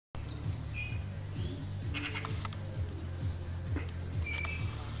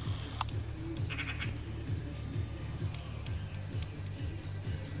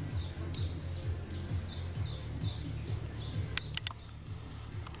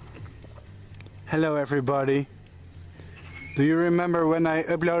Hello everybody. Do you remember when I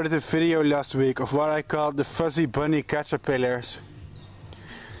uploaded a video last week of what I called the fuzzy bunny caterpillars?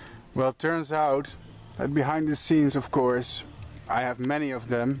 Well, it turns out that behind the scenes, of course, I have many of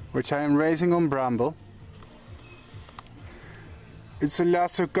them, which I am raising on bramble. It's a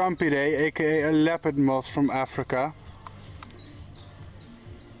Lasiocampidae, aka a leopard moth from Africa.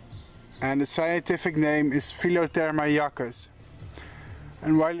 And the scientific name is Philotherma jacchus.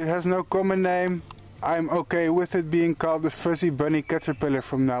 And while it has no common name, I'm okay with it being called the fuzzy bunny caterpillar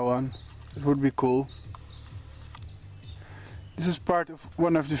from now on. It would be cool. This is part of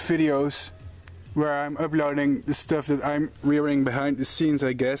one of the videos where I'm uploading the stuff that I'm rearing behind the scenes,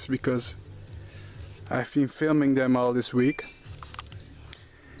 I guess, because I've been filming them all this week.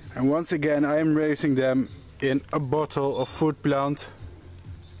 And once again I am raising them in a bottle of food plant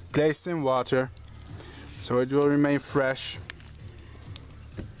placed in water, so it will remain fresh.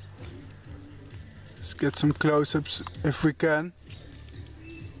 Let's get some close-ups if we can.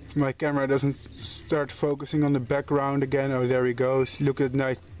 My camera doesn't start focusing on the background again. Oh, there he goes. Look at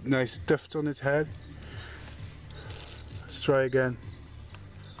nice tufts on its head. Let's try again.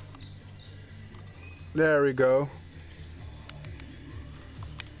 There we go.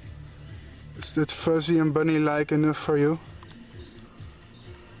 Is that fuzzy and bunny-like enough for you?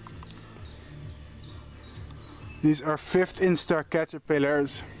 These are 5th instar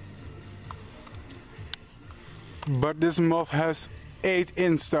caterpillars. But this moth has 8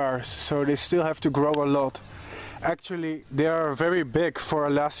 instars, so they still have to grow a lot. Actually, they are very big for a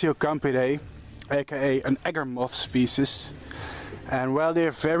Lasiocampidae, aka an egger moth species. And while they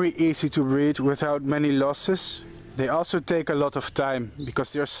are very easy to breed without many losses, they also take a lot of time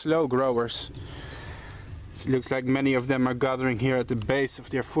because they are slow growers. It looks like many of them are gathering here at the base of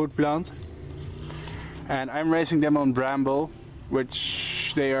their food plant. And I'm raising them on bramble,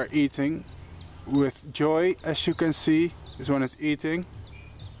 which they are eating with joy, as you can see. This one is eating.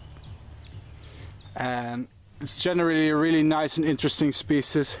 And it's generally a really nice and interesting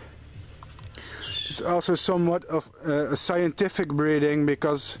species. It's also somewhat of a scientific breeding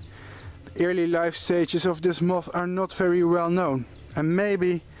because the early life stages of this moth are not very well known. And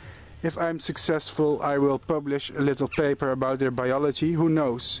maybe if I'm successful I will publish a little paper about their biology, who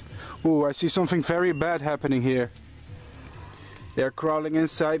knows. Ooh, I see something very bad happening here. They're crawling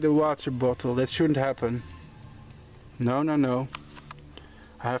inside the water bottle. That shouldn't happen. No, no, no.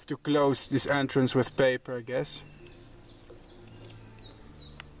 I have to close this entrance with paper, I guess.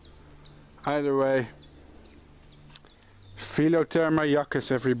 Either way. Philotherma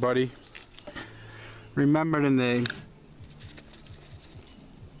jacchus, everybody. Remember the name.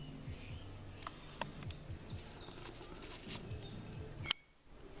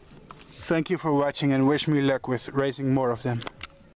 Thank you for watching and wish me luck with raising more of them.